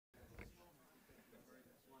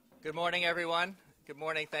Good morning, everyone. Good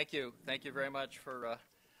morning. Thank you. Thank you very much for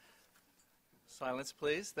silence,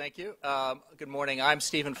 please. Thank you. Good morning. I'm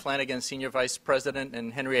Stephen Flanagan, Senior Vice President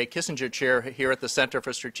and Henry A. Kissinger Chair here at the Center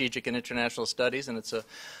for Strategic and International Studies, and it's a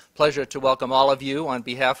pleasure to welcome all of you on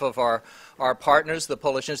behalf of our partners, the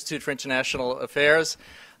Polish Institute for International Affairs,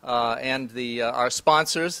 and our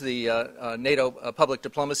sponsors, the NATO Public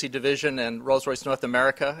Diplomacy Division and Rolls-Royce North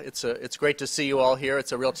America. It's great to see you all here.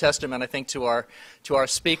 It's a real testament, I think, to our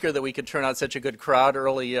speaker that we could turn out such a good crowd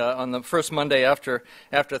early on the first Monday after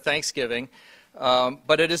Thanksgiving.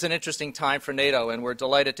 But it is an interesting time for NATO, and we're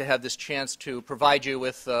delighted to have this chance to provide you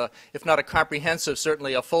with, if not a comprehensive,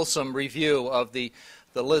 certainly a fulsome review of the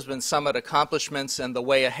Lisbon Summit accomplishments and the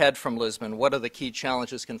way ahead from Lisbon. What are the key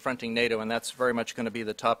challenges confronting NATO? And that's very much going to be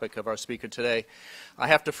the topic of our speaker today. I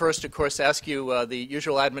have to first, of course, ask you the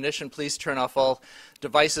usual admonition. Please turn off all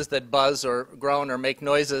devices that buzz or groan or make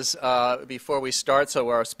noises before we start so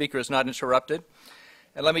our speaker is not interrupted.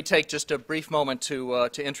 And let me take just a brief moment to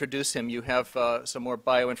introduce him. You have some more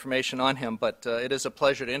bio-information on him, but it is a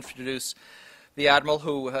pleasure to introduce the Admiral,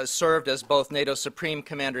 who has served as both NATO Supreme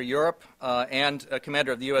Commander Europe and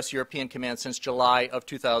Commander of the U.S. European Command since July of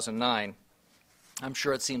 2009. I'm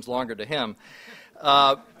sure it seems longer to him.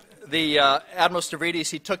 Admiral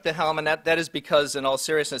Stavridis, he took the helm, and that is because, in all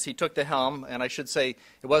seriousness, he took the helm, and I should say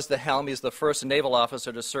it was the helm. He's the first naval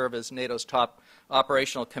officer to serve as NATO's top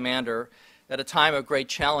operational commander at a time of great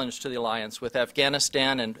challenge to the alliance, with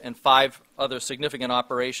Afghanistan and 5 other significant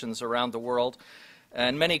operations around the world,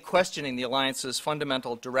 and many questioning the alliance's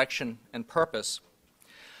fundamental direction and purpose.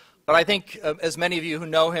 But I think, as many of you who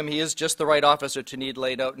know him, he is just the right officer to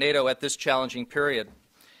lead NATO at this challenging period.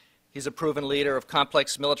 He's a proven leader of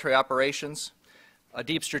complex military operations, a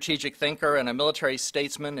deep strategic thinker, and a military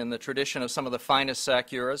statesman in the tradition of some of the finest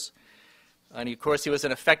SACEURs. And of course, he was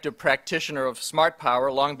an effective practitioner of smart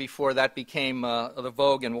power long before that became the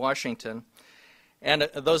vogue in Washington. And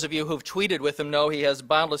those of you who've tweeted with him know he has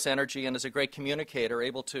boundless energy and is a great communicator,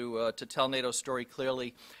 able to tell NATO's story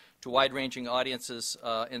clearly to wide-ranging audiences,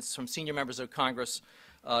 and from senior members of Congress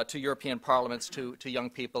to European parliaments to young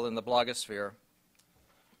people in the blogosphere.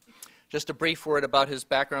 Just a brief word about his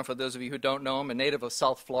background for those of you who don't know him. A native of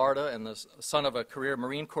South Florida and the son of a career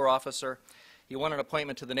Marine Corps officer, he won an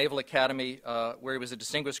appointment to the Naval Academy where he was a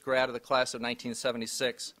distinguished grad of the class of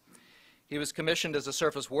 1976. He was commissioned as a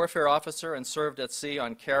surface warfare officer and served at sea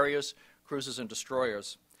on carriers, cruisers, and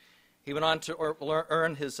destroyers. He went on to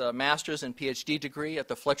earn his master's and PhD degree at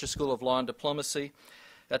the Fletcher School of Law and Diplomacy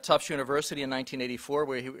at Tufts University in 1984,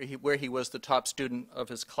 where he was the top student of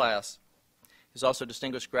his class. He's also a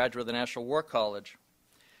distinguished graduate of the National War College.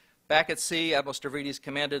 Back at sea, Admiral Stavridis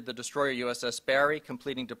commanded the destroyer USS Barry,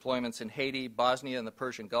 completing deployments in Haiti, Bosnia, and the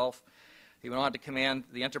Persian Gulf. He went on to command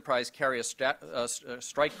the Enterprise Carrier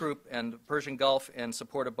Strike Group and the Persian Gulf and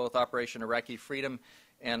supported both Operation Iraqi Freedom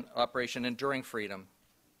and Operation Enduring Freedom.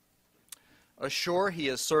 Ashore, he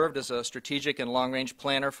has served as a strategic and long-range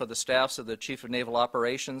planner for the staffs of the Chief of Naval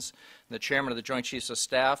Operations, and the Chairman of the Joint Chiefs of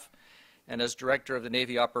Staff, and as Director of the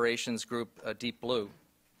Navy Operations Group Deep Blue.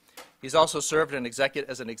 He's also served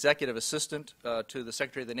as an executive assistant to the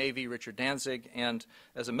Secretary of the Navy, Richard Danzig, and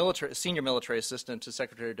as a senior military assistant to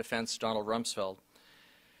Secretary of Defense, Donald Rumsfeld.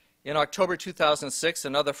 In October 2006,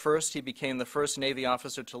 another first, he became the first Navy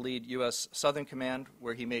officer to lead U.S. Southern Command,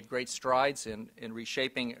 where he made great strides in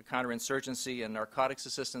reshaping counterinsurgency and narcotics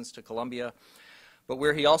assistance to Colombia, but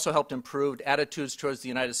where he also helped improve attitudes towards the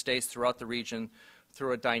United States throughout the region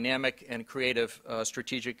through a dynamic and creative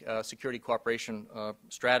strategic security cooperation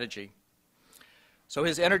strategy. So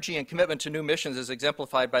his energy and commitment to new missions is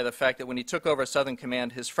exemplified by the fact that when he took over Southern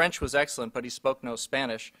Command, his French was excellent, but he spoke no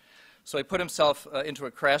Spanish. So he put himself into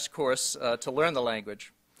a crash course to learn the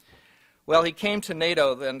language. Well, he came to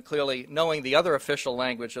NATO then clearly knowing the other official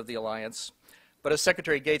language of the alliance, but as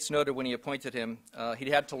Secretary Gates noted when he appointed him, he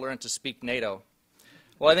had to learn to speak NATO.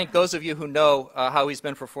 Well, I think those of you who know how he's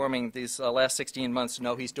been performing these last 16 months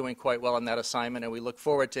know he's doing quite well on that assignment, and we look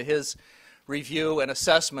forward to his review and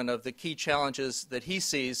assessment of the key challenges that he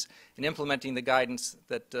sees in implementing the guidance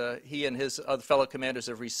that he and his other fellow commanders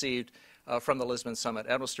have received from the Lisbon Summit.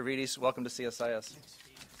 Admiral Stavridis, welcome to CSIS.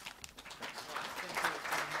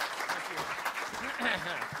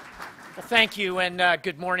 Well, thank you, and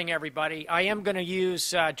good morning, everybody. I am going to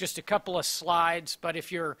use just a couple of slides, but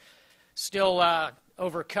if you're still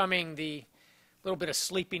overcoming the little bit of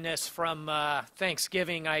sleepiness from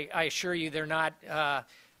Thanksgiving, I assure you they're not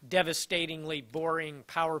devastatingly boring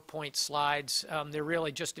PowerPoint slides. They're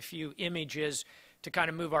really just a few images to kind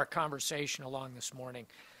of move our conversation along this morning.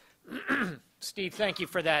 Steve, thank you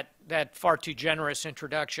for that far too generous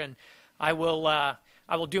introduction. I will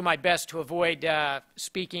I will do my best to avoid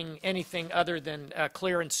speaking anything other than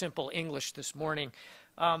clear and simple English this morning.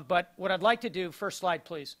 But what I'd like to do, first slide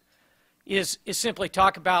please, is simply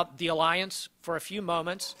talk about the alliance for a few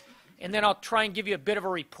moments, and then I'll try and give you a bit of a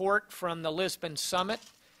report from the Lisbon summit,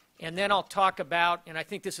 and then I'll talk about, and I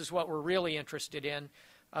think this is what we're really interested in,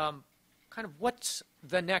 kind of what's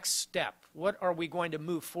the next step? What are we going to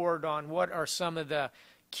move forward on? What are some of the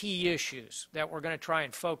key issues that we're going to try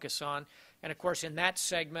and focus on? And of course, in that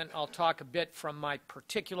segment, I'll talk a bit from my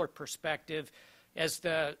particular perspective as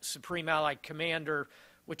the Supreme Allied Commander,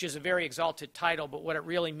 which is a very exalted title, but what it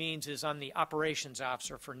really means is I'm the operations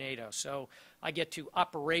officer for NATO. So I get to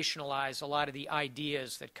operationalize a lot of the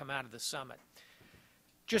ideas that come out of the summit.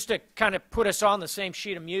 Just to kind of put us on the same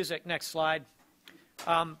sheet of music, next slide.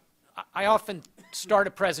 I often start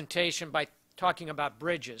a presentation by talking about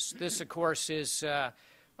bridges. This, of course, is a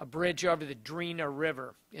bridge over the Drina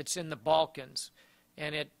River. It's in the Balkans,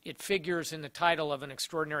 and it figures in the title of an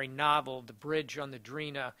extraordinary novel, The Bridge on the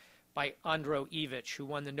Drina, by Andro Ivic, who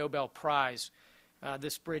won the Nobel Prize.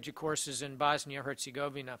 This bridge, of course, is in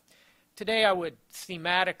Bosnia-Herzegovina. Today, I would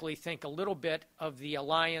thematically think a little bit of the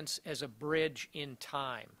alliance as a bridge in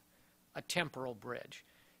time, a temporal bridge.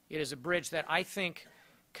 It is a bridge that I think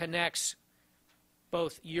connects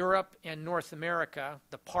both Europe and North America,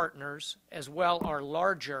 the partners, as well our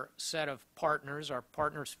larger set of partners, our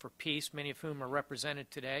partners for peace, many of whom are represented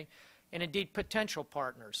today, and indeed potential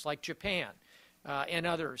partners like Japan and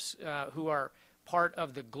others who are part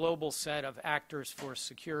of the global set of actors for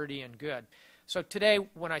security and good. So today,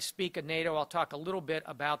 when I speak of NATO, I'll talk a little bit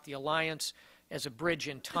about the alliance as a bridge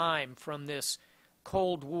in time from this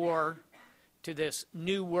Cold War to this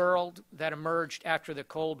new world that emerged after the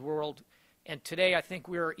Cold War. And today, I think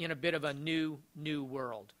we're in a bit of a new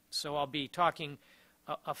world. So I'll be talking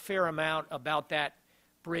a fair amount about that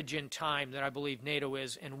bridge in time that I believe NATO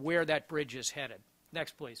is and where that bridge is headed.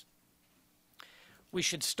 Next, please. We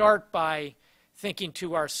should start by thinking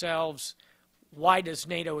to ourselves, why does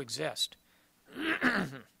NATO exist?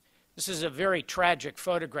 This is a very tragic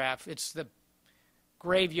photograph. It's the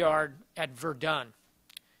graveyard at Verdun,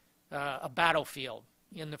 a battlefield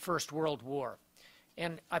in the First World War.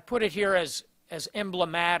 And I put it here as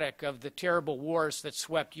emblematic of the terrible wars that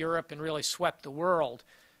swept Europe and really swept the world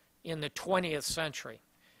in the 20th century.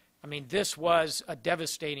 I mean, this was a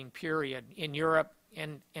devastating period in Europe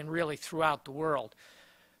and really throughout the world.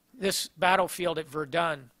 This battlefield at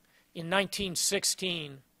Verdun, in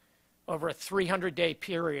 1916, over a 300-day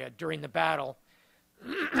period during the battle,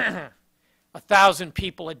 1,000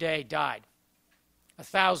 people a day died.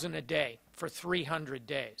 1,000 a day for 300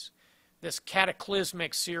 days. This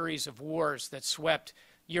cataclysmic series of wars that swept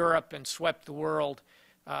Europe and swept the world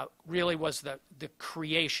really was the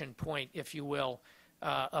creation point, if you will,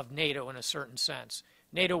 of NATO in a certain sense.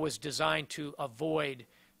 NATO was designed to avoid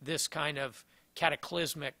this kind of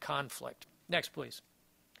cataclysmic conflict. Next, please.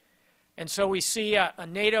 And so we see a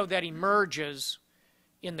NATO that emerges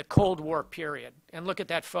in the Cold War period. And look at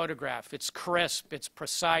that photograph. It's crisp, it's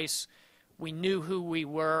precise. We knew who we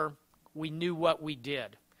were. We knew what we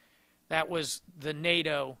did. That was the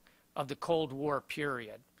NATO of the Cold War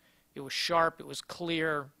period. It was sharp, it was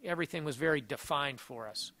clear, everything was very defined for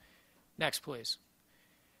us. Next, please.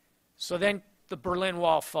 So then the Berlin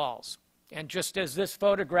Wall falls. And just as this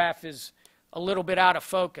photograph is a little bit out of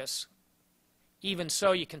focus, even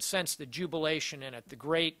so you can sense the jubilation in it, the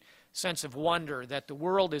great sense of wonder that the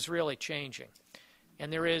world is really changing.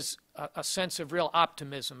 And there is a sense of real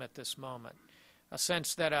optimism at this moment, a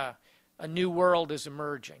sense that a new world is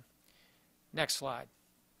emerging. Next slide.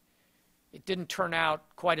 It didn't turn out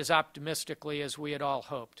quite as optimistically as we had all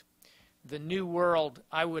hoped. The new world,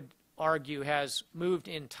 I would argue, has moved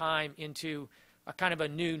in time into a kind of a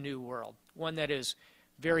new world, one that is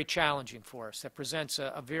very challenging for us, that presents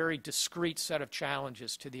a very discrete set of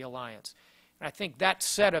challenges to the alliance. And I think that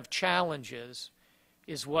set of challenges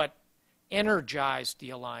is what energized the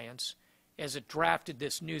alliance as it drafted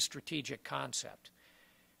this new strategic concept.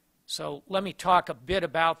 So let me talk a bit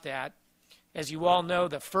about that. As you all know,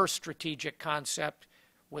 the first strategic concept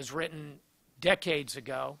was written decades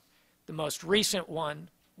ago. The most recent one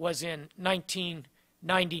was in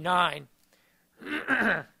 1999,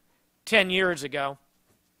 10 years ago.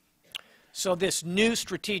 So this new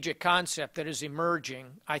strategic concept that is emerging,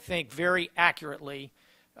 I think very accurately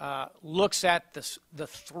looks at the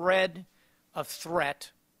thread of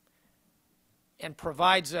threat and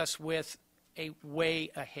provides us with a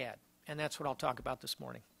way ahead. And that's what I'll talk about this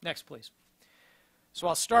morning. Next, please. So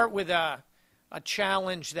I'll start with a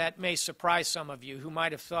challenge that may surprise some of you who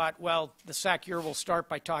might have thought, well, the SAC year will start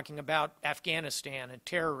by talking about Afghanistan and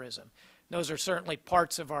terrorism. Those are certainly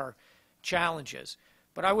parts of our challenges.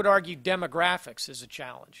 But I would argue demographics is a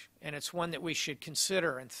challenge, and it's one that we should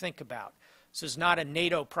consider and think about. This is not a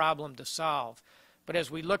NATO problem to solve, but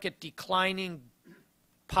as we look at declining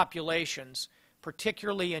populations,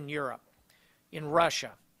 particularly in Europe, in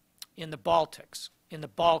Russia, in the Baltics, in the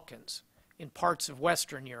Balkans, in parts of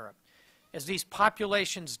Western Europe, as these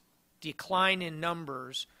populations decline in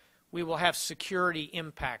numbers, we will have security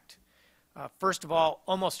impact. First of all,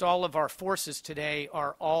 almost all of our forces today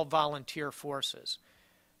are all volunteer forces.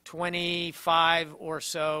 25 or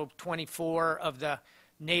so, 24 of the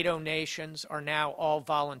NATO nations are now all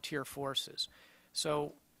volunteer forces.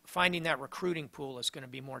 So finding that recruiting pool is going to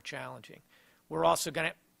be more challenging. We're also going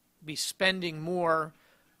to be spending more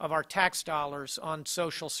of our tax dollars on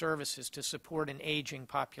social services to support an aging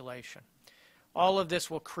population. All of this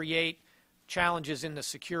will create challenges in the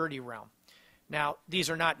security realm. Now, these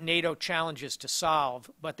are not NATO challenges to solve,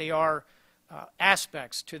 but they are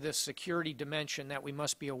aspects to this security dimension that we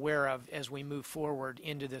must be aware of as we move forward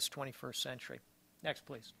into this 21st century. Next,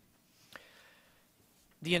 please.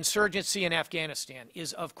 The insurgency in Afghanistan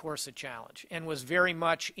is, of course, a challenge and was very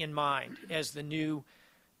much in mind as the new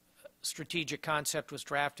strategic concept was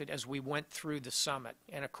drafted as we went through the summit.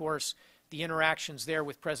 And, of course, the interactions there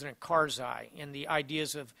with President Karzai and the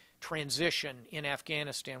ideas of transition in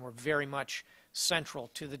Afghanistan were very much central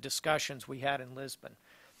to the discussions we had in Lisbon.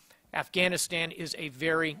 Afghanistan is a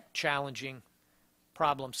very challenging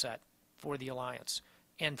problem set for the alliance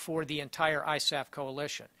and for the entire ISAF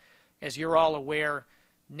coalition. As you're all aware,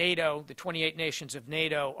 NATO, the 28 nations of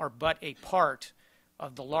NATO, are but a part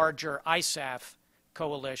of the larger ISAF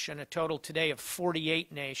coalition, a total today of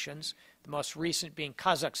 48 nations, the most recent being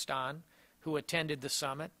Kazakhstan, who attended the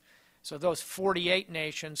summit. So those 48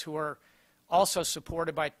 nations who are also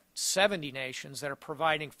supported by 70 nations that are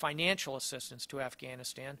providing financial assistance to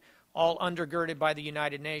Afghanistan, all undergirded by the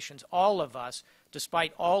United Nations. All of us,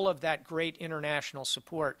 despite all of that great international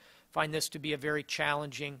support, find this to be a very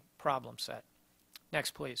challenging problem set.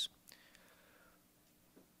 Next, please.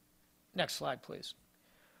 Next slide, please.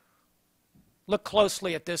 Look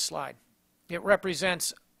closely at this slide. It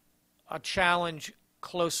represents a challenge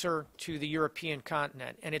closer to the European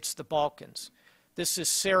continent, and it's the Balkans. This is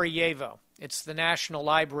Sarajevo. It's the National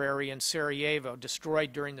Library in Sarajevo,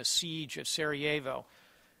 destroyed during the siege of Sarajevo.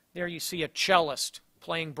 There you see a cellist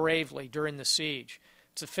playing bravely during the siege.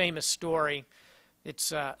 It's a famous story.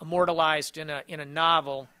 It's immortalized in a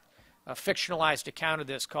novel, a fictionalized account of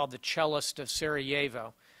this called The Cellist of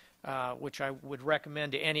Sarajevo, which I would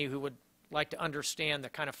recommend to any who would like to understand the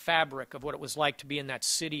kind of fabric of what it was like to be in that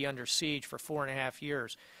city under siege for 4.5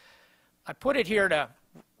 years. I put it here to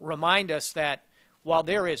remind us that while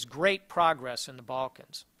there is great progress in the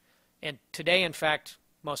Balkans, and today, in fact,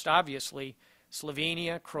 most obviously,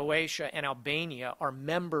 Slovenia, Croatia, and Albania are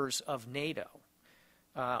members of NATO.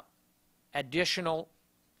 Additional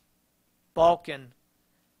Balkan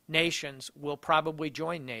nations will probably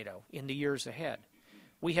join NATO in the years ahead.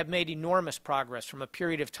 We have made enormous progress from a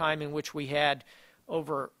period of time in which we had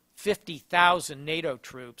over 50,000 NATO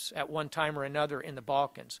troops at one time or another in the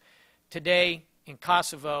Balkans. Today, in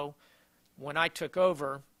Kosovo, when I took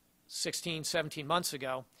over 16, 17 months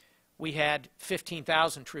ago, we had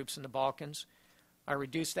 15,000 troops in the Balkans. I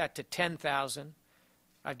reduced that to 10,000.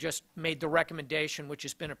 I've just made the recommendation, which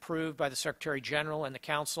has been approved by the Secretary General and the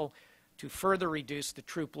Council, to further reduce the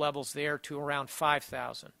troop levels there to around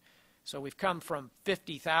 5,000. So we've come from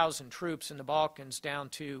 50,000 troops in the Balkans down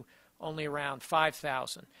to only around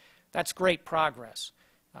 5,000. That's great progress.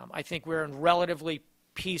 I think we're in relatively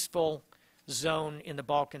peaceful zone in the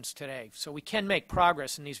Balkans today. So we can make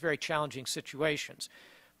progress in these very challenging situations.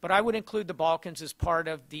 But I would include the Balkans as part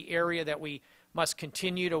of the area that we must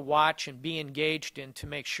continue to watch and be engaged in to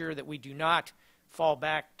make sure that we do not fall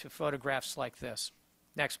back to photographs like this.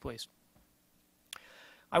 Next, please.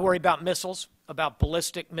 I worry about missiles, about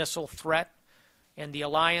ballistic missile threat, and the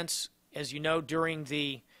alliance, as you know, during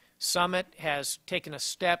the summit has taken a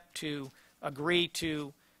step to agree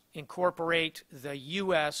to incorporate the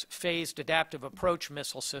U.S. Phased Adaptive Approach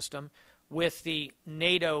Missile System with the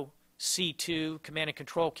NATO C2 command and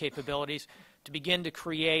control capabilities to begin to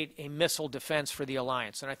create a missile defense for the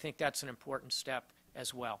alliance. And I think that's an important step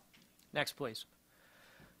as well. Next, please.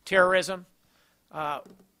 Terrorism.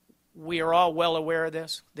 We are all well aware of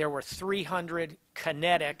this. There were 300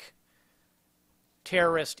 kinetic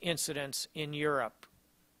terrorist incidents in Europe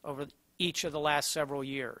over each of the last several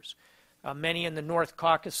years. Many in the North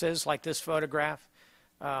Caucasus, like this photograph,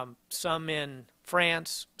 some in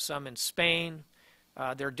France, some in Spain.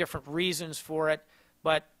 There are different reasons for it,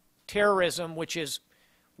 but terrorism, which is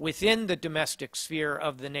within the domestic sphere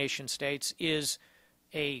of the nation states is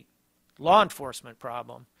a law enforcement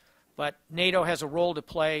problem, but NATO has a role to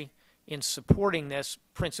play in supporting this,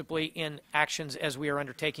 principally in actions as we are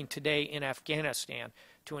undertaking today in Afghanistan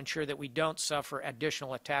to ensure that we don't suffer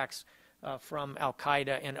additional attacks from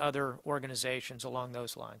al-Qaeda and other organizations along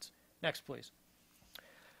those lines. Next, please.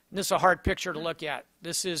 This is a hard picture to look at.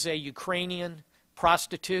 This is a Ukrainian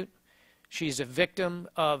prostitute. She's a victim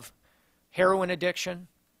of heroin addiction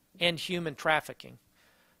and human trafficking.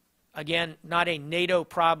 Again, not a NATO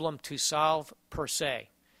problem to solve per se,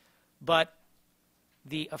 but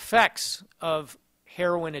the effects of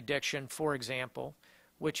heroin addiction, for example,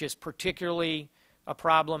 which is particularly a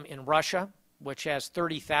problem in Russia, which has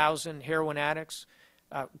 30,000 heroin addicts,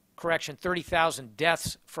 30,000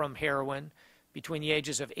 deaths from heroin between the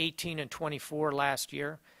ages of 18 and 24 last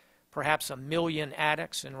year, perhaps 1 million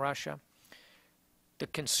addicts in Russia. The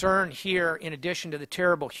concern here, in addition to the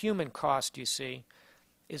terrible human cost you see,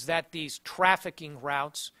 is that these trafficking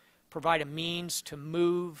routes provide a means to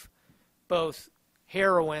move both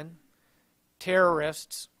heroin,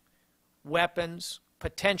 terrorists, weapons,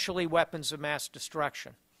 potentially weapons of mass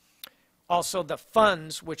destruction. Also, the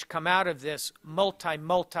funds which come out of this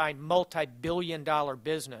multi-billion-dollar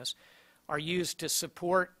business are used to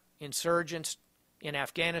support insurgents in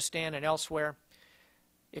Afghanistan and elsewhere.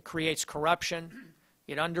 It creates corruption.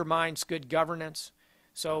 It undermines good governance.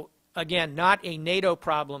 So, again, not a NATO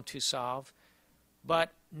problem to solve,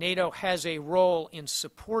 but NATO has a role in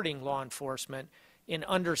supporting law enforcement in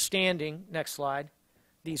understanding, next slide,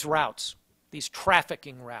 these routes, these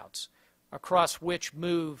trafficking routes, across which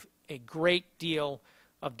move a great deal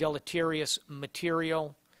of deleterious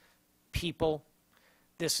material, people.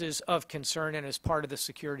 This is of concern and is part of the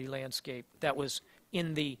security landscape that was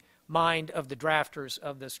in the mind of the drafters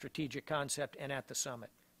of the strategic concept and at the summit.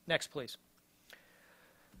 Next, please.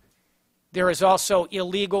 There is also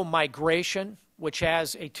illegal migration, which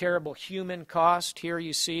has a terrible human cost. Here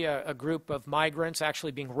you see a group of migrants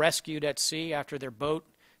actually being rescued at sea after their boat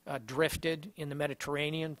drifted in the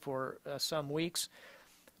Mediterranean for some weeks.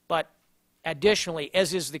 But additionally,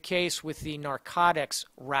 as is the case with the narcotics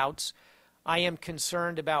routes, I am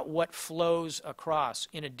concerned about what flows across,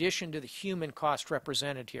 in addition to the human cost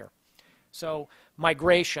represented here. So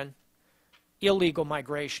migration, illegal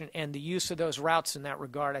migration, and the use of those routes in that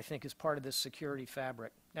regard, I think, is part of this security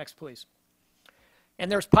fabric. Next, please. And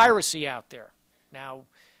there's piracy out there. Now,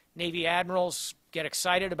 Navy admirals get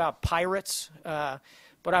excited about pirates,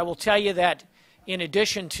 but I will tell you that in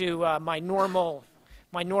addition to my normal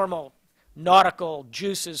nautical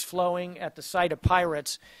juices flowing at the sight of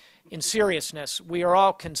pirates, in seriousness, we are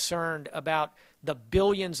all concerned about the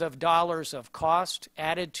billions of dollars of cost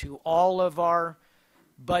added to all of our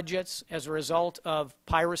budgets as a result of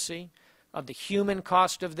piracy, of the human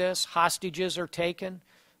cost of this. Hostages are taken.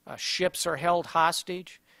 Ships are held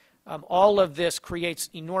hostage. All of this creates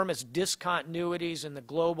enormous discontinuities in the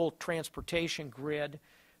global transportation grid.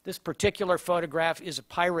 This particular photograph is a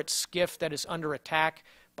pirate skiff that is under attack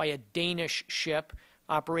by a Danish ship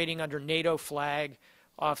operating under NATO flag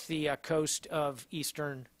off the coast of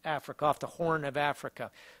Eastern Africa, off the Horn of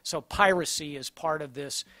Africa. So piracy is part of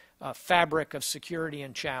this fabric of security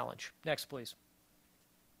and challenge. Next, please.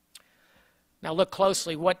 Now look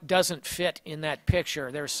closely. What doesn't fit in that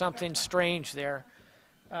picture? There's something strange there.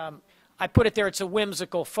 I put it there. It's a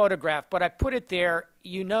whimsical photograph, but I put it there.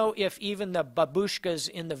 You know, if even the babushkas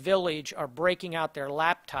in the village are breaking out their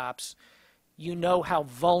laptops, you know how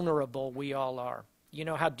vulnerable we all are. You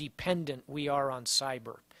know how dependent we are on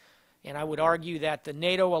cyber. And I would argue that the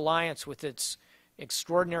NATO alliance, with its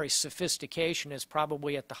extraordinary sophistication, is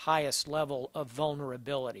probably at the highest level of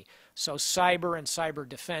vulnerability. So cyber and cyber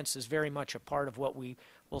defense is very much a part of what we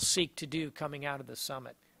will seek to do coming out of the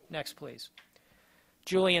summit. Next, please.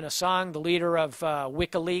 Julian Assange, the leader of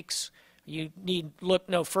WikiLeaks. You need look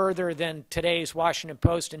no further than today's Washington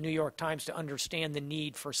Post and New York Times to understand the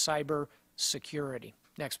need for cyber security.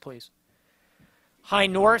 Next, please. High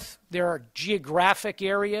North, there are geographic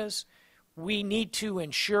areas. We need to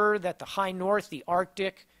ensure that the High North, the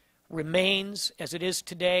Arctic, remains, as it is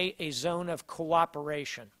today, a zone of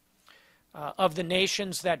cooperation. Of the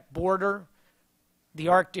nations that border the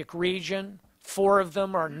Arctic region, 4 of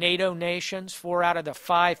them are NATO nations, 4 out of the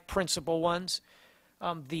 5 principal ones.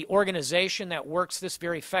 The organization that works this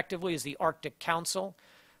very effectively is the Arctic Council.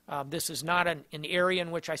 This is not an area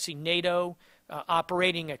in which I see NATO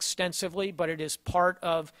operating extensively, but it is part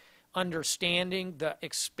of understanding the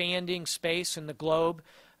expanding space in the globe.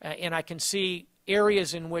 And I can see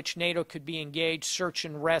areas in which NATO could be engaged: search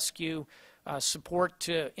and rescue, support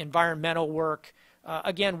to environmental work,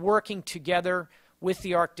 again, working together with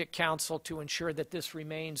the Arctic Council to ensure that this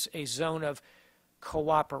remains a zone of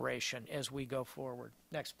cooperation as we go forward.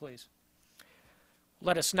 Next, please.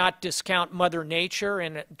 Let us not discount Mother Nature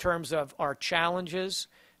in terms of our challenges.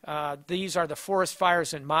 These are the forest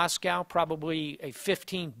fires in Moscow, probably a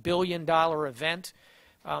 $15 billion event.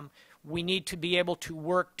 We need to be able to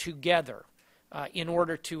work together in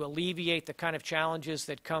order to alleviate the kind of challenges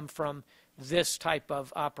that come from this type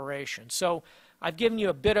of operation. So I've given you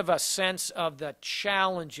a bit of a sense of the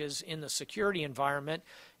challenges in the security environment,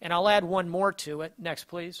 and I'll add one more to it. Next,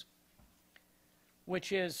 please.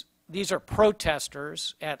 Which is, these are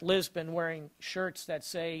protesters at Lisbon wearing shirts that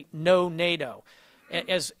say, "No NATO."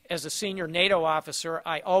 As a senior NATO officer,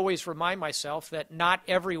 I always remind myself that not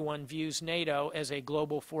everyone views NATO as a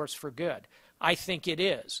global force for good. I think it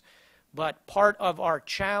is. But part of our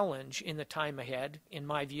challenge in the time ahead, in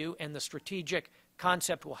my view, and the strategic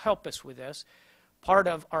concept will help us with this, part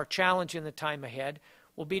of our challenge in the time ahead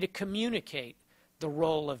will be to communicate the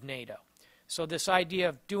role of NATO. So this idea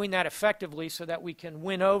of doing that effectively so that we can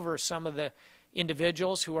win over some of the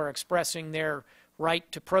individuals who are expressing their right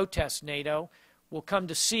to protest NATO will come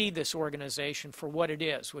to see this organization for what it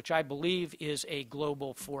is, which I believe is a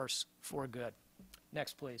global force for good.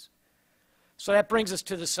 Next, please. So that brings us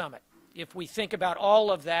to the summit. If we think about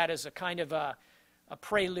all of that as a kind of a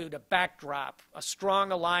prelude, a backdrop, a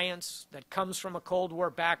strong alliance that comes from a Cold War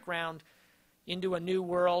background into a new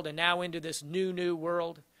world and now into this new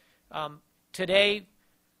world, today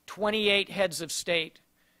 28 heads of state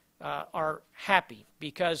are happy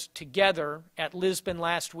because together at Lisbon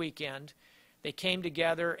last weekend, they came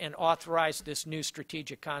together and authorized this new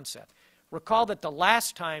strategic concept. Recall that the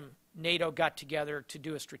last time NATO got together to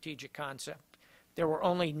do a strategic concept, there were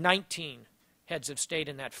only 19 heads of state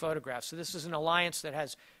in that photograph. So this is an alliance that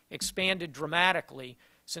has expanded dramatically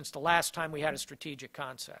since the last time we had a strategic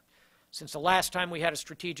concept. Since the last time we had a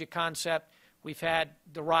strategic concept, we've had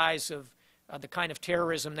the rise of the kind of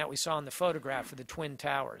terrorism that we saw in the photograph of the Twin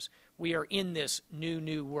Towers. We are in this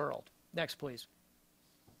new world. Next, please.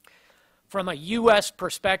 From a U.S.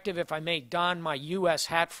 perspective, if I may don my U.S.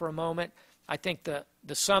 hat for a moment, I think the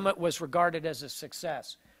summit was regarded as a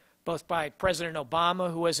success, both by President Obama,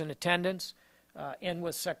 who was in attendance,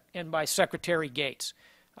 and by Secretary Gates.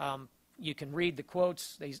 You can read the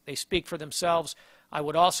quotes. They speak for themselves. I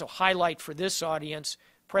would also highlight for this audience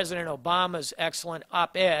President Obama's excellent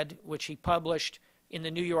op-ed, which he published in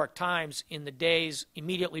the New York Times in the days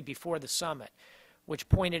immediately before the summit, which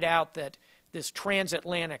pointed out that this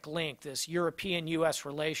transatlantic link, this European-U.S.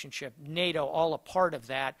 relationship, NATO, all a part of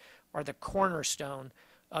that, are the cornerstone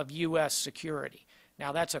of U.S. security.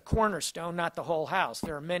 Now, that's a cornerstone, not the whole house.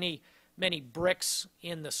 There are many bricks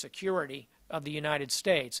in the security of the United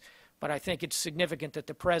States, but I think it's significant that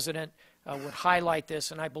the President would highlight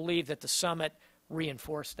this, and I believe that the summit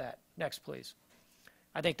reinforced that. Next, please.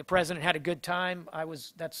 I think the President had a good time.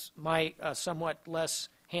 That's my somewhat less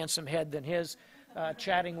handsome head than his,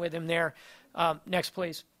 chatting with him there. Next,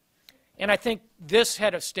 please. And I think this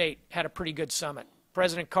head of state had a pretty good summit.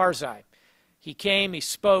 President Karzai. He came, he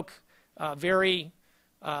spoke very,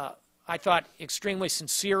 I thought, extremely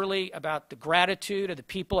sincerely about the gratitude of the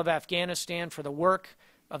people of Afghanistan for the work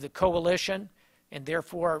of the coalition and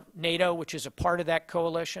therefore NATO, which is a part of that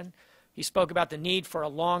coalition. He spoke about the need for a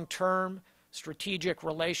long-term strategic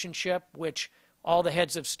relationship, which all the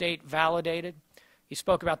heads of state validated. He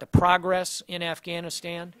spoke about the progress in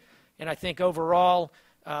Afghanistan. And I think overall,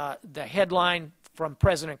 the headline from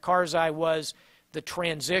President Karzai was the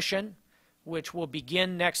transition, which will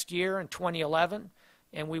begin next year in 2011,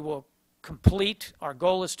 and we will complete, our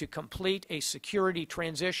goal is to complete a security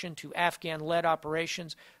transition to Afghan-led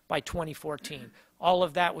operations by 2014. All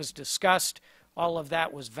of that was discussed. All of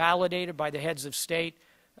that was validated by the heads of state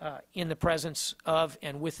in the presence of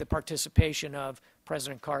and with the participation of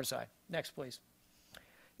President Karzai. Next, please.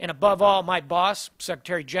 And above all, my boss,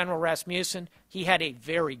 Secretary General Rasmussen, he had a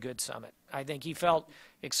very good summit. I think he felt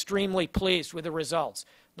extremely pleased with the results,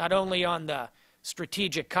 not only on the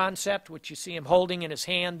strategic concept, which you see him holding in his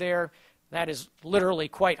hand there. That is literally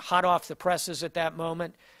quite hot off the presses at that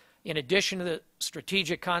moment. In addition to the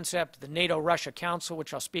strategic concept, the NATO-Russia Council,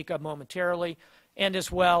 which I'll speak of momentarily, and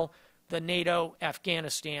as well the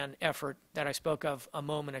NATO-Afghanistan effort that I spoke of a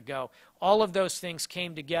moment ago. All of those things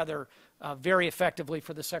came together very effectively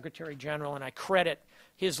for the Secretary General, and I credit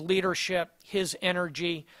his leadership, his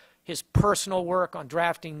energy, his personal work on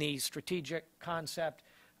drafting the strategic concept.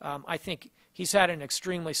 I think he's had an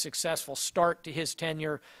extremely successful start to his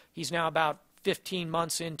tenure. He's now about 15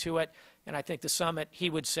 months into it, and I think the summit, he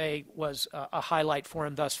would say, was a highlight for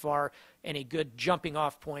him thus far and a good jumping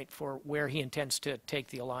off point for where he intends to take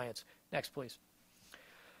the alliance. Next, please.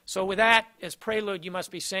 So with that as prelude, you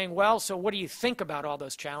must be saying, well, so what do you think about all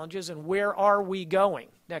those challenges and where are we going?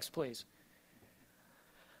 Next, please.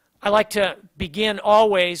 I like to begin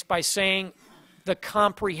always by saying the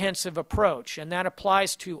comprehensive approach, and that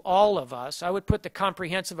applies to all of us. I would put the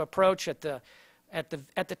comprehensive approach at the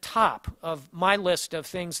top of my list of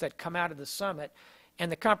things that come out of the summit.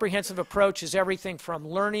 And the comprehensive approach is everything from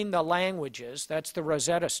learning the languages, that's the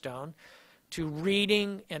Rosetta Stone, to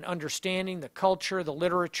reading and understanding the culture, the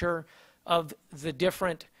literature of the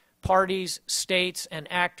different parties, states, and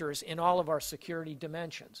actors in all of our security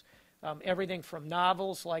dimensions. Everything from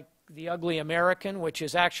novels like The Ugly American, which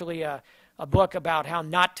is actually a book about how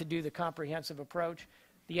not to do the comprehensive approach,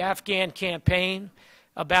 the Afghan campaign,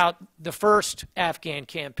 about the first Afghan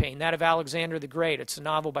campaign, that of Alexander the Great. It's a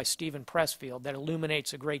novel by Stephen Pressfield that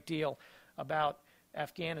illuminates a great deal about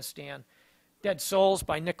Afghanistan. Dead Souls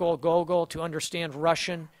by Nicole Gogol. To understand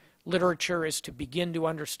Russian literature is to begin to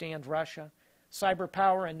understand Russia. Cyber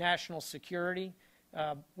Power and National Security,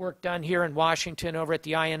 work done here in Washington over at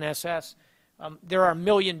the INSS. There are a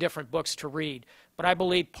million different books to read, but I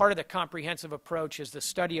believe part of the comprehensive approach is the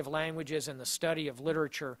study of languages and the study of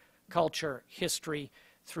literature, culture, history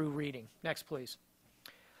through reading. Next, please.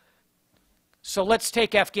 So let's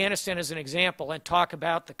take Afghanistan as an example and talk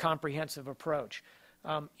about the comprehensive approach.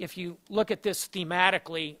 If you look at this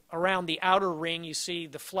thematically, around the outer ring you see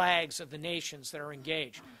the flags of the nations that are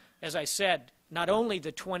engaged. As I said, not only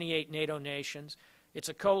the 28 NATO nations, it's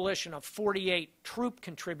a coalition of 48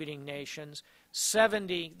 troop-contributing nations,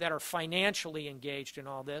 70 that are financially engaged in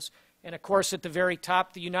all this, and of course at the very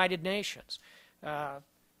top, the United Nations.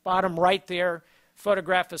 Bottom right there,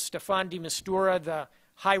 photograph of Staffan de Mistura, the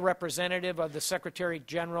High Representative of the Secretary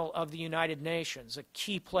General of the United Nations, a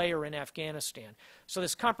key player in Afghanistan. So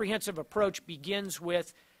this comprehensive approach begins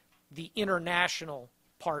with the international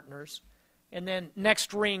partners. And then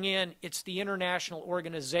next ring in, it's the international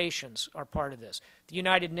organizations are part of this. The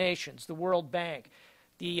United Nations, the World Bank,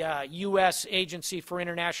 the U.S. Agency for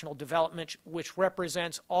International Development, which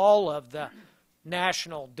represents all of the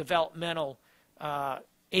national developmental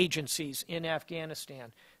agencies in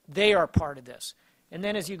Afghanistan. They are part of this. And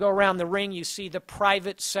then as you go around the ring, you see the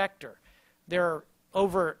private sector. There are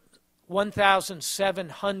over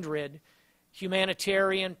 1,700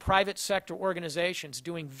 humanitarian private sector organizations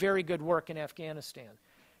doing very good work in Afghanistan.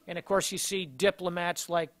 And of course you see diplomats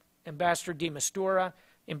like Ambassador de Mistura,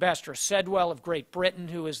 Ambassador Sedwell of Great Britain,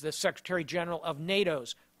 who is the Secretary General of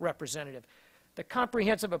NATO's representative. The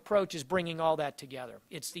comprehensive approach is bringing all that together.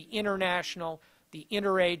 It's the international, the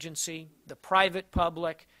interagency, the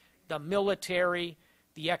private-public, the military,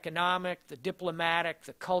 the economic, the diplomatic,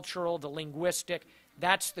 the cultural, the linguistic.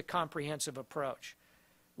 That's the comprehensive approach.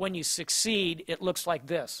 When you succeed, it looks like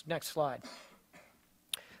this. Next slide.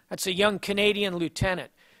 That's a young Canadian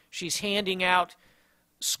lieutenant. She's handing out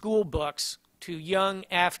school books to young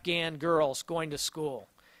Afghan girls going to school.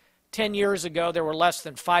 10 years ago, there were less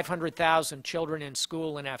than 500,000 children in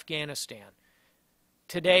school in Afghanistan.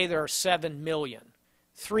 Today, there are 7 million.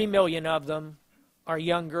 3 million of them are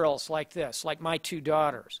young girls like this, like my 2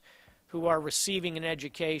 daughters, who are receiving an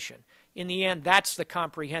education. In the end, that's the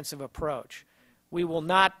comprehensive approach. We will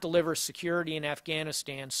not deliver security in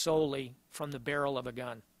Afghanistan solely from the barrel of a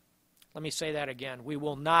gun. Let me say that again. We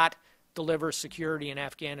will not deliver security in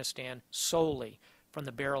Afghanistan solely from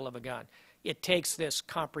the barrel of a gun. It takes this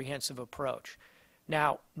comprehensive approach.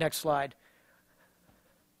 Now, next slide.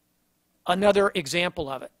 Another example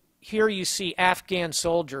of it. Here you see Afghan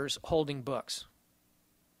soldiers holding books.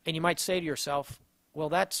 And you might say to yourself, well,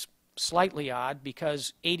 that's slightly odd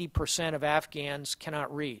because 80% of Afghans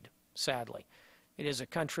cannot read, sadly. It is a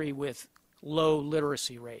country with low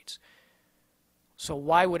literacy rates. So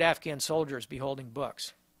why would Afghan soldiers be holding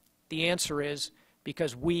books? The answer is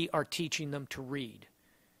because we are teaching them to read.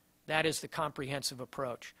 That is the comprehensive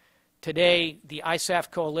approach. Today, the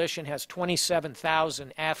ISAF coalition has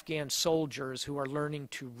 27,000 Afghan soldiers who are learning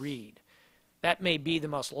to read. That may be the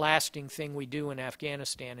most lasting thing we do in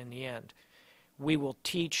Afghanistan in the end. We will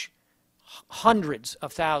teach hundreds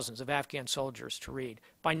of thousands of Afghan soldiers to read.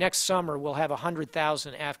 By next summer, we'll have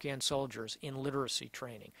 100,000 Afghan soldiers in literacy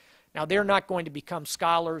training. Now, they're not going to become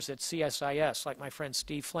scholars at CSIS like my friend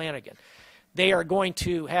Steve Flanagan. They are going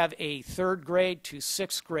to have a 3rd grade to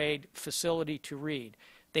 6th grade facility to read.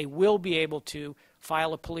 They will be able to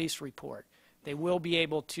file a police report. They will be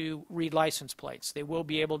able to read license plates. They will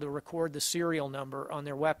be able to record the serial number on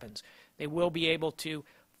their weapons. They will be able to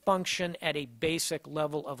function at a basic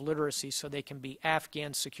level of literacy so they can be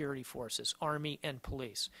Afghan security forces, Army and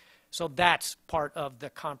police. So that's part of the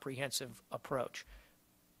comprehensive approach.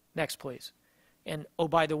 Next, please. And, oh,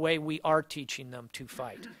 by the way, we are teaching them to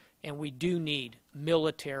fight. And we do need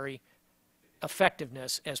military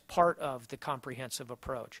effectiveness as part of the comprehensive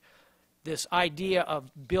approach. This idea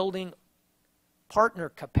of building partner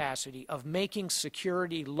capacity, of making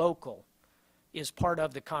security local, is part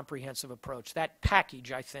of the comprehensive approach. That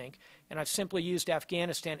package, I think, and I've simply used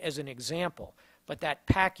Afghanistan as an example, but that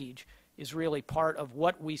package is really part of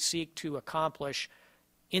what we seek to accomplish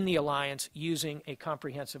in the alliance using a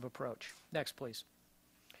comprehensive approach. Next, please.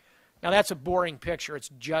 Now, that's a boring picture.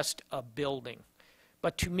 It's just a building.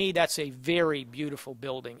 But to me, that's a very beautiful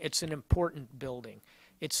building. It's an important building.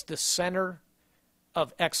 It's the center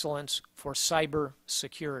of excellence for cyber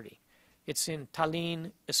security. It's in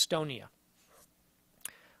Tallinn, Estonia.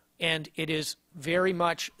 And it is very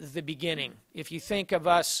much the beginning. If you think of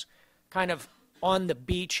us kind of on the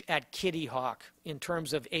beach at Kitty Hawk in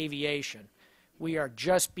terms of aviation, we are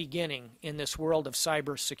just beginning in this world of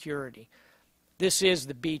cyber security. This is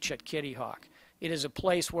the beach at Kitty Hawk. It is a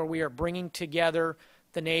place where we are bringing together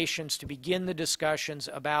the nations to begin the discussions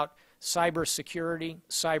about cyber security,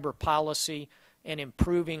 cyber policy, and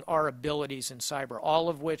improving our abilities in cyber, all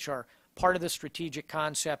of which are part of the strategic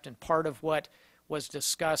concept and part of what was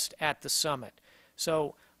discussed at the summit.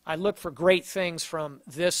 So I look for great things from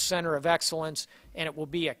this center of excellence, and it will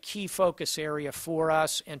be a key focus area for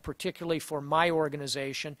us, and particularly for my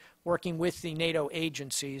organization, working with the NATO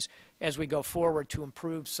agencies as we go forward to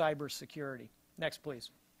improve cybersecurity. Next, please.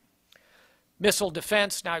 Missile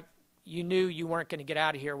defense. Now, you knew you weren't going to get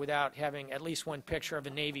out of here without having at least one picture of a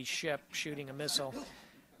Navy ship shooting a missile.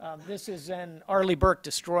 This is an Arleigh Burke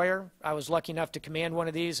destroyer. I was lucky enough to command one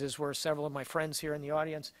of these, as were several of my friends here in the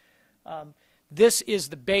audience. This is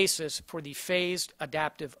the basis for the Phased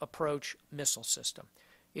Adaptive Approach missile system.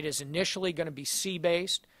 It is initially going to be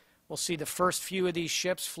sea-based. We'll see the first few of these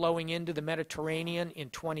ships flowing into the Mediterranean in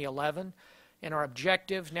 2011. And our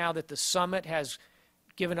objective, now that the summit has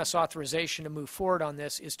given us authorization to move forward on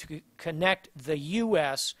this, is to connect the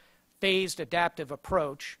U.S. Phased Adaptive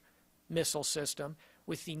Approach missile system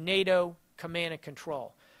with the NATO command and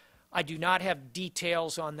control. I do not have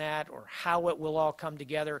details on that or how it will all come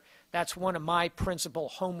together. That's one of my principal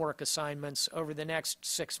homework assignments over the next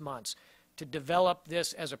 6 months, to develop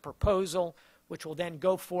this as a proposal, which will then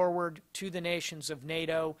go forward to the nations of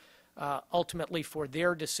NATO, ultimately for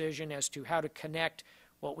their decision as to how to connect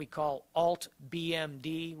what we call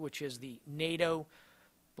ALT-BMD, which is the NATO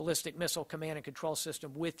Ballistic Missile Command and Control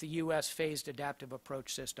System, with the U.S. Phased Adaptive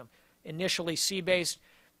Approach System. Initially sea-based,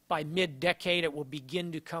 by mid-decade it will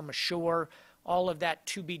begin to come ashore. All of that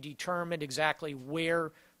to be determined exactly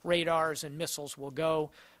where radars and missiles will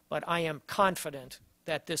go, but I am confident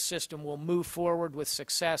that this system will move forward with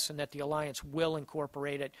success and that the alliance will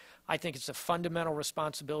incorporate it. I think it's a fundamental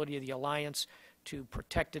responsibility of the alliance to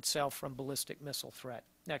protect itself from ballistic missile threat.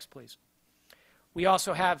 Next, please. We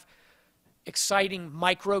also have exciting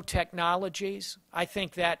micro-technologies. I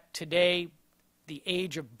think that today the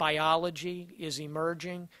age of biology is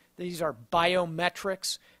emerging. These are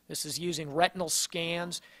biometrics. This is using retinal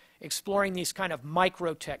scans. Exploring these kind of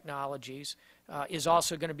micro-technologies is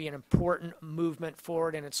also going to be an important movement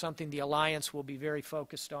forward, and it's something the alliance will be very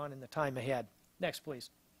focused on in the time ahead. Next, please.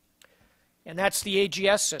 And that's the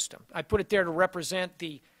AGS system. I put it there to represent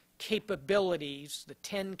the capabilities, the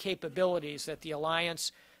 10 capabilities that the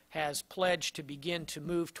alliance has pledged to begin to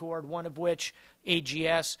move toward, one of which,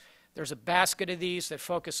 AGS. There's a basket of these that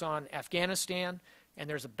focus on Afghanistan, and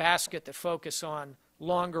there's a basket that focus on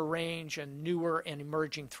longer range and newer and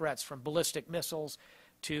emerging threats, from ballistic missiles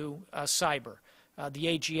to cyber.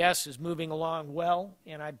 The AGS is moving along well,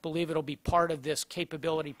 and I believe it'll be part of this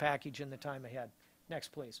capability package in the time ahead.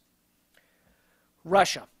 Next, please.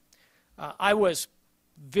 Russia. I was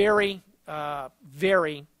very,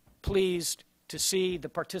 very pleased to see the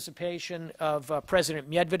participation of President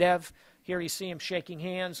Medvedev. Here you see him shaking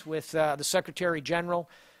hands with the Secretary General.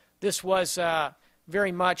 This was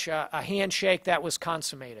very much a handshake that was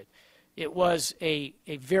consummated. It was a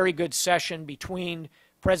very good session between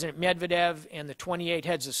President Medvedev and the 28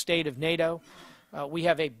 heads of state of NATO. We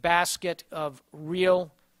have a basket of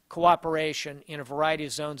real cooperation in a variety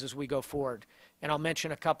of zones as we go forward, and I'll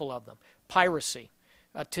mention a couple of them. Piracy.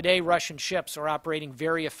 Today, Russian ships are operating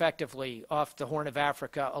very effectively off the Horn of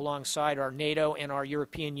Africa alongside our NATO and our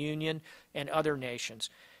European Union and other nations.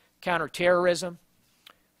 Counterterrorism,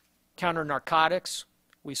 counter-narcotics.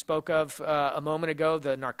 We spoke of a moment ago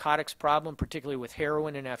the narcotics problem, particularly with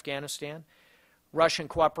heroin in Afghanistan. Russian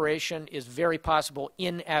cooperation is very possible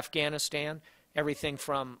in Afghanistan, everything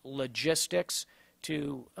from logistics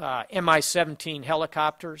to Mi-17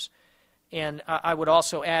 helicopters. And I would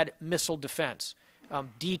also add missile defense.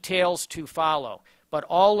 Details to follow. But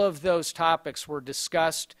all of those topics were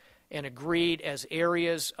discussed and agreed as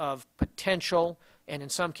areas of potential and in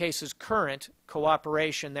some cases current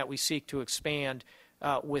cooperation that we seek to expand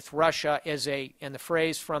with Russia and the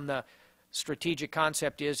phrase from the strategic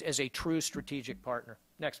concept is, as a true strategic partner.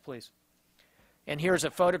 Next, please. And here's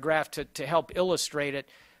a photograph to help illustrate it.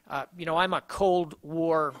 You know, I'm a Cold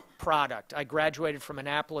War product. I graduated from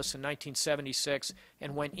Annapolis in 1976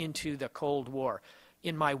 and went into the Cold War.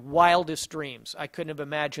 In my wildest dreams, I couldn't have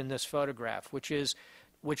imagined this photograph, which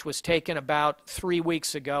was taken about 3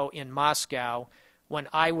 weeks ago in Moscow when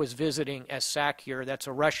I was visiting as Sakir. That's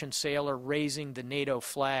a Russian sailor raising the NATO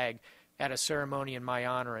flag at a ceremony in my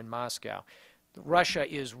honor in Moscow.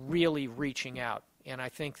 Russia is really reaching out, and I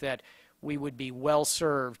think that we would be well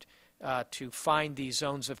served to find these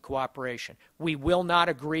zones of cooperation. We will not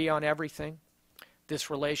agree on everything. This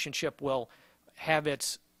relationship will have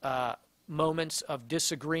its moments of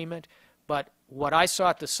disagreement, but what I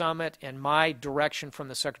saw at the summit and my direction from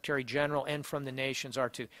the Secretary General and from the nations are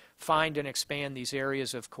to find and expand these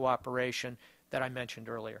areas of cooperation that I mentioned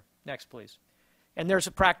earlier. Next, please. And there's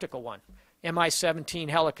a practical one, Mi-17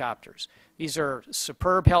 helicopters. These are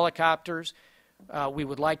superb helicopters. We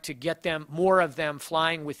would like to get them, more of them,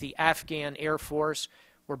 flying with the Afghan Air Force.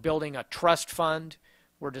 We're building a trust fund.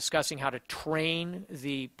 We're discussing how to train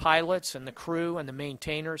the pilots and the crew and the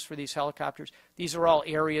maintainers for these helicopters. These are all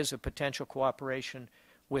areas of potential cooperation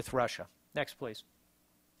with Russia. Next, please.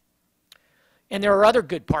 And there are other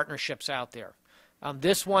good partnerships out there.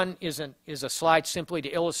 This one is a slide simply to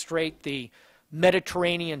illustrate the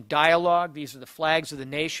Mediterranean dialogue. These are the flags of the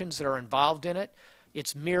nations that are involved in it.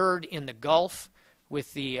 It's mirrored in the Gulf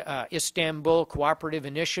with the Istanbul Cooperative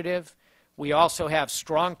Initiative. We also have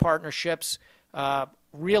strong partnerships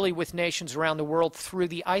really with nations around the world through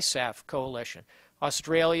the ISAF coalition.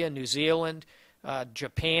 Australia, New Zealand,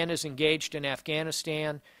 Japan is engaged in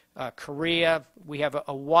Afghanistan, Korea. We have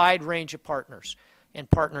a wide range of partners and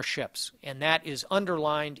partnerships, and that is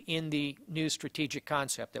underlined in the new strategic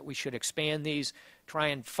concept that we should expand these, try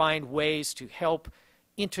and find ways to help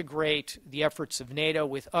integrate the efforts of NATO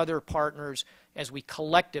with other partners as we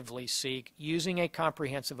collectively seek, using a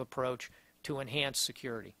comprehensive approach, to enhance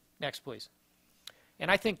security. Next, please. And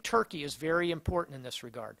I think Turkey is very important in this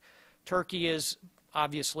regard. Turkey is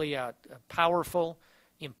obviously a powerful,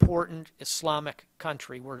 important Islamic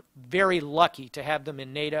country. We're very lucky to have them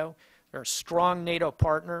in NATO. They're a strong NATO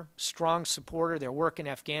partner, strong supporter. Their work in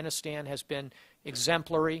Afghanistan has been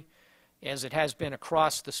exemplary, as it has been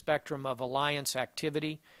across the spectrum of alliance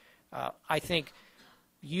activity. I think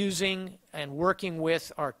using and working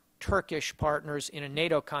with our Turkish partners in a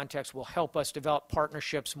NATO context will help us develop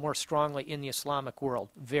partnerships more strongly in the Islamic world.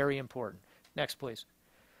 Very important. Next, please.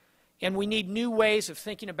 And we need new ways of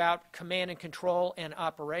thinking about command and control and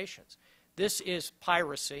operations. This is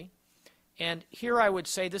piracy. And here I would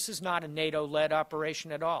say this is not a NATO-led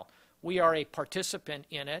operation at all. We are a participant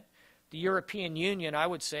in it. The European Union, I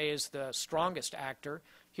would say, is the strongest actor.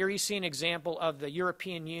 Here you see an example of the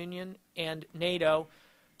European Union and NATO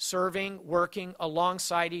serving, working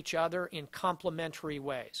alongside each other in complementary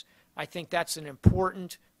ways. I think that's an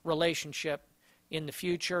important relationship in the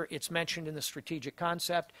future. It's mentioned in the strategic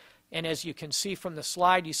concept. And as you can see from the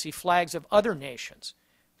slide, you see flags of other nations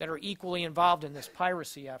that are equally involved in this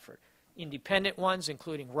piracy effort. Independent ones,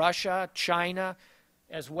 including Russia, China,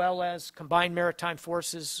 as well as combined maritime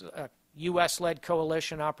forces, a U.S.-led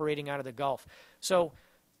coalition operating out of the Gulf. So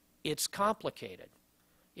it's complicated.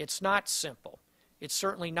 It's not simple. It's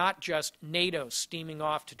certainly not just NATO steaming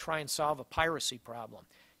off to try and solve a piracy problem.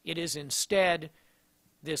 It is instead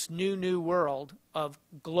this new world of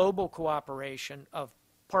global cooperation, of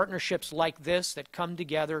partnerships like this that come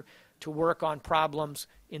together to work on problems,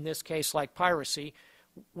 in this case like piracy,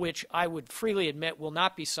 which I would freely admit will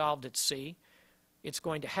not be solved at sea. It's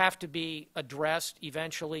going to have to be addressed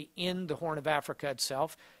eventually in the Horn of Africa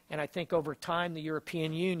itself, and I think over time the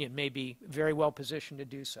European Union may be very well positioned to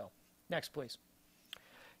do so. Next, please.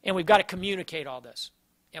 And we've got to communicate all this,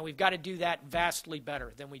 and we've got to do that vastly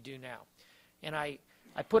better than we do now. And I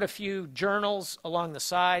put a few journals along the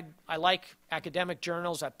side. I like academic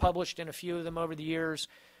journals. I've published in a few of them over the years.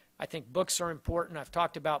 I think books are important. I've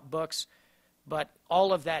talked about books. But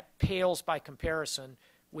all of that pales by comparison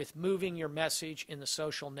with moving your message in the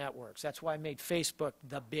social networks. That's why I made Facebook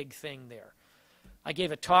the big thing there. I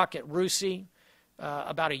gave a talk at RUSI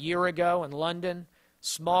about a year ago in London,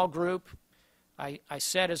 small group. I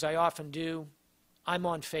said, as I often do, I'm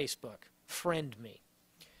on Facebook. Friend me.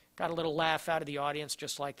 Got a little laugh out of the audience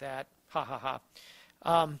just like that. Ha, ha,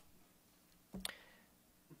 ha.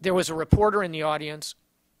 There was a reporter in the audience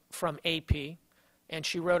from AP, and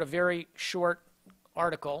she wrote a very short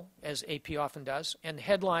article, as AP often does, and the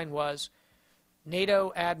headline was,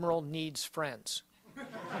 NATO Admiral Needs Friends.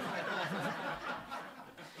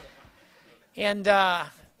 And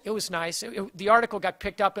it was nice. The article got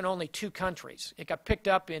picked up in only 2 countries. It got picked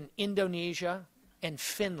up in Indonesia and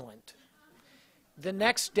Finland. The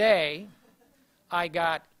next day, I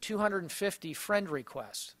got 250 friend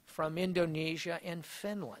requests from Indonesia and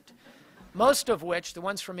Finland, most of which, the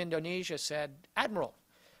ones from Indonesia, said, Admiral,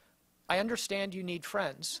 I understand you need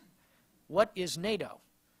friends. What is NATO?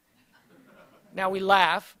 Now, we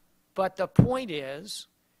laugh, but the point is,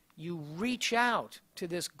 you reach out to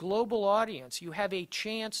this global audience. You have a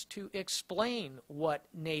chance to explain what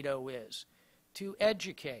NATO is, to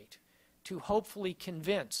educate, to hopefully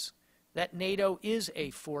convince that NATO is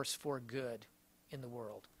a force for good in the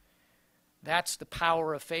world. That's the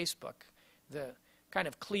power of Facebook. The kind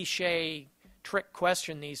of cliche trick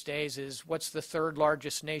question these days is, what's the 3rd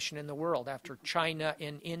largest nation in the world after China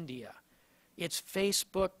and India? It's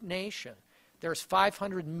Facebook Nation. There's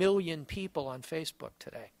 500 million people on Facebook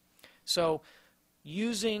today. So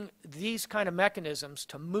using these kind of mechanisms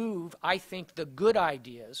to move, I think, the good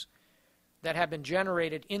ideas that have been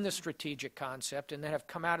generated in the strategic concept and that have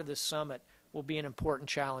come out of this summit will be an important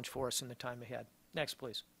challenge for us in the time ahead. Next,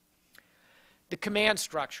 please. The command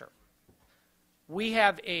structure. We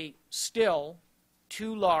have a still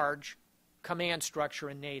too large command structure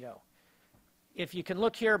in NATO. If you can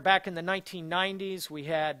look here, back in the 1990s, we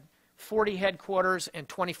had 40 headquarters and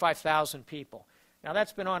 25,000 people. Now,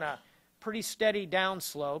 that's been on a pretty steady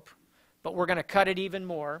downslope, but we're going to cut it even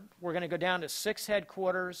more. We're going to go down to 6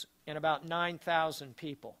 headquarters and about 9,000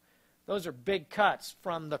 people. Those are big cuts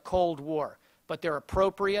from the Cold War, but they're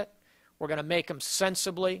appropriate. We're going to make them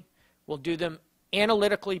sensibly. We'll do them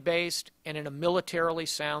analytically based and in a militarily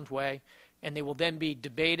sound way, and they will then be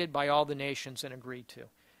debated by all the nations and agreed to.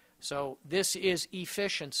 So this is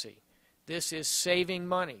efficiency. This is saving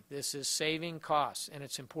money. This is saving costs, and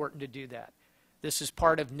it's important to do that. This is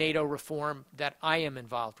part of NATO reform that I am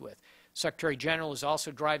involved with. Secretary General is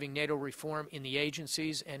also driving NATO reform in the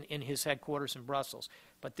agencies and in his headquarters in Brussels.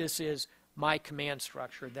 But this is my command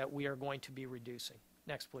structure that we are going to be reducing.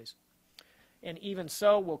 Next, please. And even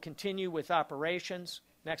so, we'll continue with operations.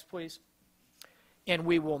 Next, please. And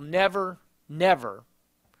we will never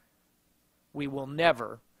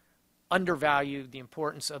undervalue the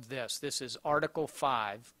importance of this. This is Article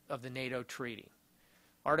 5 of the NATO Treaty.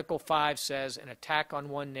 Article 5 says an attack on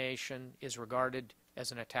one nation is regarded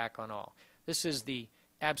as an attack on all. This is the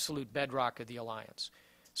absolute bedrock of the alliance.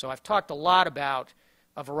 So I've talked a lot about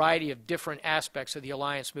a variety of different aspects of the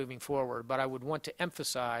alliance moving forward, but I would want to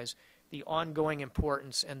emphasize the ongoing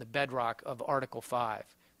importance and the bedrock of Article 5.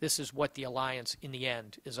 This is what the alliance in the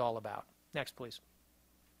end is all about. Next, please.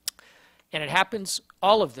 And it happens,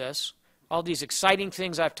 all of this, all these exciting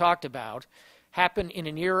things I've talked about, happen in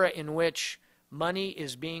an era in which money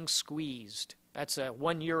is being squeezed. That's a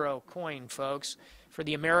 €1 coin, folks. For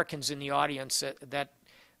the Americans in the audience,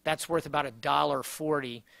 that's worth about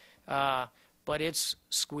 $1.40, but it's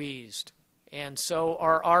squeezed. And so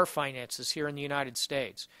are our finances here in the United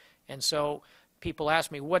States. And so people ask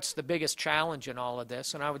me, what's the biggest challenge in all of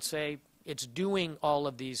this? And I would say it's doing all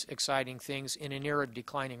of these exciting things in an era of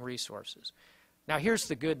declining resources. Now, here's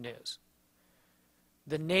the good news.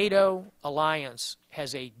 The NATO alliance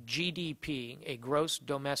has a GDP, a gross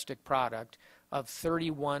domestic product, of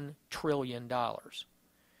 $31 trillion.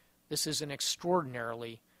 This is an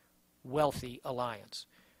extraordinarily wealthy alliance.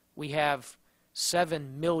 We have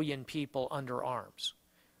 7 million people under arms,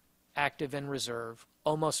 active and reserve,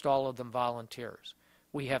 almost all of them volunteers.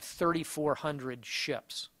 We have 3,400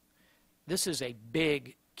 ships. This is a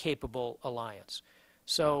big, capable alliance.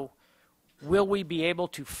 So will we be able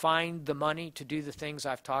to find the money to do the things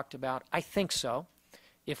I've talked about? I think so,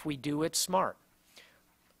 if we do it smart.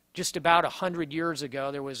 Just about 100 years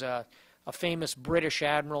ago, there was a famous British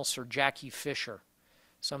admiral, Sir Jackie Fisher.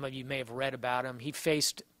 Some of you may have read about him. He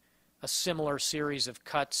faced a similar series of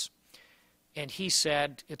cuts, and he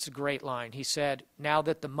said, it's a great line, he said, now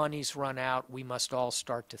that the money's run out, we must all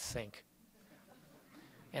start to think.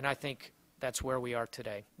 And I think that's where we are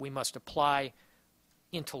today. We must apply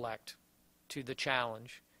intellect to the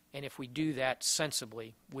challenge, and if we do that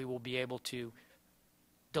sensibly, we will be able to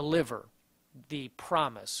deliver the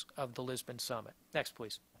promise of the Lisbon Summit. Next,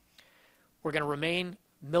 please. We're going to remain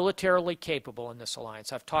militarily capable in this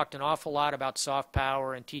alliance. I've talked an awful lot about soft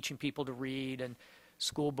power and teaching people to read and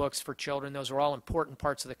school books for children. Those are all important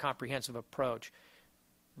parts of the comprehensive approach.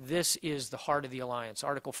 This is the heart of the alliance.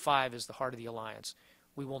 Article 5 is the heart of the alliance.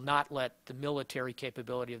 We will not let the military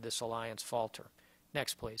capability of this alliance falter.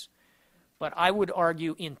 Next, please. But I would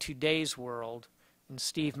argue in today's world, and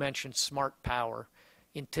Steve mentioned smart power,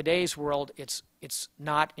 in today's world it's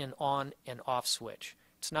not an on and off switch.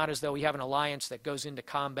 It's not as though we have an alliance that goes into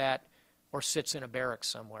combat or sits in a barracks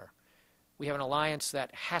somewhere. We have an alliance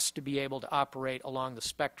that has to be able to operate along the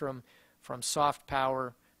spectrum from soft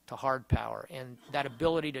power to hard power. And that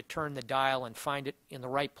ability to turn the dial and find it in the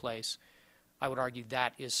right place, I would argue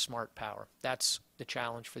that is smart power. That's the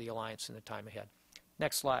challenge for the alliance in the time ahead.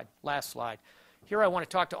 Next slide, last slide. Here I want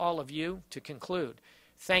to talk to all of you to conclude.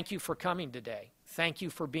 Thank you for coming today. Thank you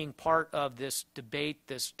for being part of this debate,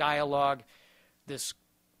 this dialogue, this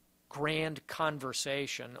grand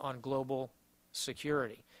conversation on global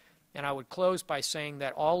security. And I would close by saying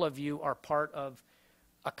that all of you are part of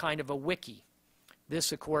a kind of a wiki.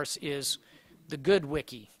 This, of course, is the good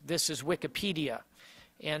wiki. This is Wikipedia.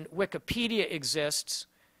 And Wikipedia exists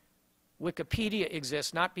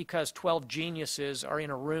not because 12 geniuses are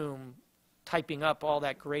in a room typing up all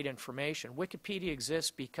that great information. Wikipedia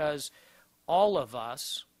exists because all of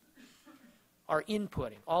us are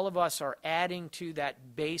inputting. All of us are adding to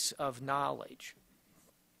that base of knowledge.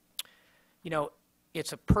 You know,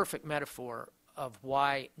 it's a perfect metaphor of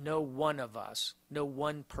why no one of us, no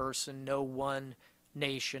one person, no one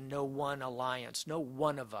nation, no one alliance, no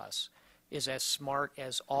one of us is as smart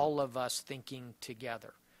as all of us thinking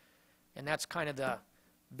together. And that's kind of the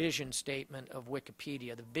vision statement of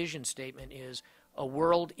Wikipedia. The vision statement is a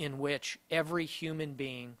world in which every human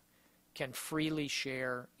being can freely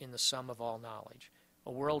share in the sum of all knowledge.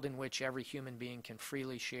 A world in which every human being can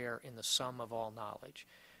freely share in the sum of all knowledge.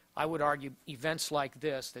 I would argue events like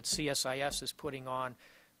this that CSIS is putting on,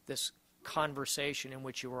 this conversation in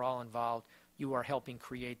which you are all involved, you are helping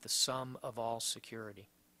create the sum of all security.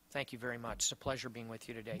 Thank you very much. It's a pleasure being with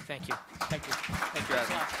you today. Thank you. Thank you. Thank you,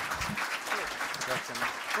 Admiral.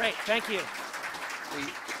 Great. Thank you.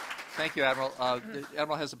 Thank you, Admiral. The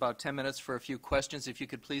Admiral has about 10 minutes for a few questions. If you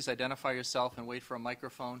could please identify yourself and wait for a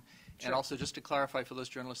microphone. Sure. And also, just to clarify for those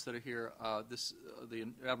journalists that are here, the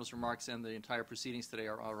Admiral's remarks and the entire proceedings today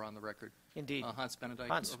are on the record. Indeed. Hans Benedict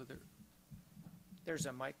Hans. over there. There's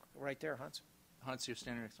a mic right there, Hans. Hans, you're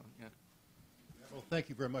standing next to him. Yeah. Well, thank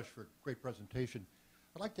you very much for a great presentation.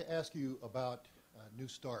 I'd like to ask you about New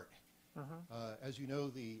START. As you know,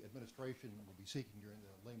 the administration will be seeking during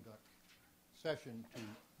the lame duck session to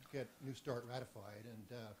get New START ratified, and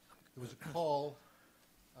there was a call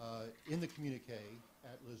in the communique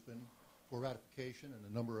at Lisbon for ratification,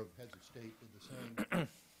 and a number of heads of state did the same.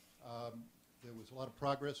 There was a lot of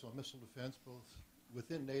progress on missile defense, both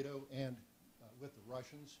within NATO and with the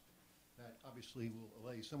Russians. That obviously will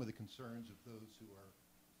allay some of the concerns of those who are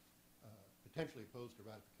potentially opposed to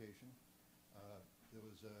ratification. There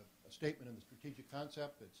was a statement in the strategic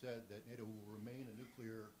concept that said that NATO will remain a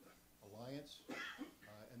nuclear alliance.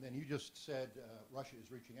 And then you just said Russia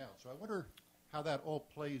is reaching out. So I wonder how that all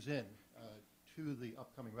plays in to the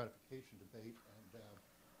upcoming ratification debate. And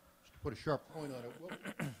just to put a sharp point on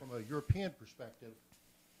it, from a European perspective,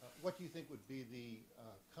 what do you think would be the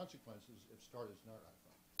consequences if START is not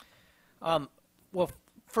ratified? Well,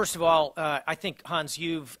 first of all, I think, Hans,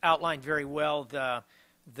 you've outlined very well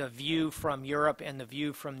the view from Europe and the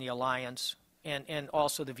view from the alliance, and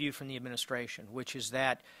also the view from the administration, which is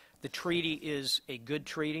that the treaty is a good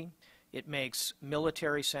treaty. It makes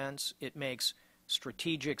military sense. It makes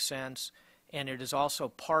strategic sense. And it is also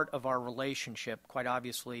part of our relationship, quite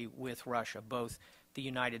obviously, with Russia, both the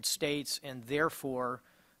United States and therefore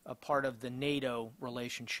a part of the NATO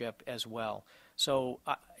relationship as well. So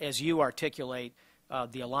as you articulate,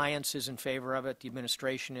 the alliance is in favor of it. The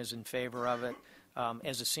administration is in favor of it.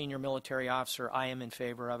 As a senior military officer, I am in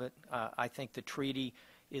favor of it. I think the treaty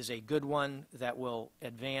is a good one that will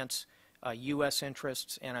advance U.S.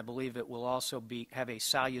 interests, and I believe it will also have a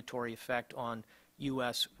salutary effect on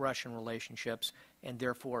U.S.-Russian relationships and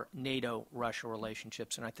therefore NATO-Russia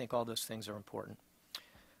relationships, and I think all those things are important.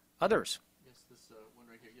 Others? Yes, this one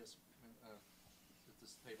right here. Yes,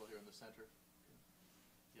 this table here in the center.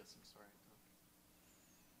 Yes, I'm sorry.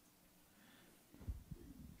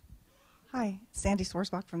 Hi, Sandy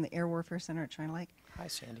Sorsbach from the Air Warfare Center at China Lake. Hi,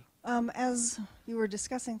 Sandy. As you were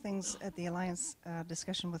discussing things at the alliance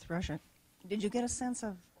discussion with Russia, did you get a sense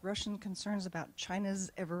of Russian concerns about China's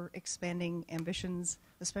ever-expanding ambitions,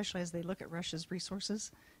 especially as they look at Russia's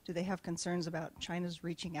resources? Do they have concerns about China's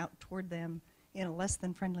reaching out toward them in a less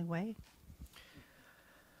than friendly way?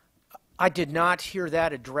 I did not hear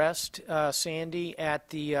that addressed, Sandy, at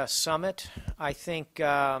the summit. I think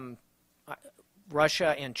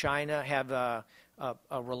Russia and China have a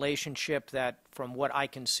relationship that, from what I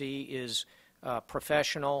can see, is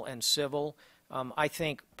professional and civil. I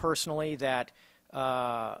think personally that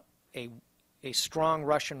a a strong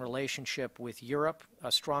Russian relationship with Europe,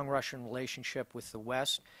 a strong Russian relationship with the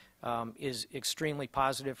West is extremely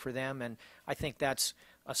positive for them, and I think that's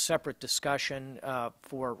a separate discussion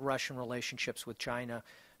for Russian relationships with China.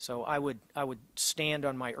 So I would stand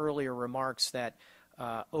on my earlier remarks that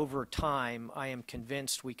over time I am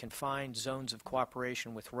convinced we can find zones of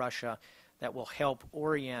cooperation with Russia that will help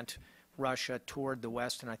orient Russia toward the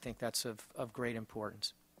West, and I think that's of great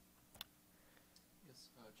importance. Yes,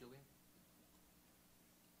 Julian?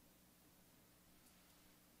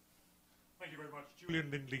 Thank you very much. Julian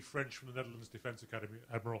Lindley, French from the Netherlands Defence Academy,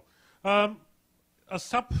 Admiral. A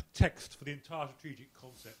subtext for the entire strategic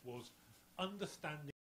concept was understanding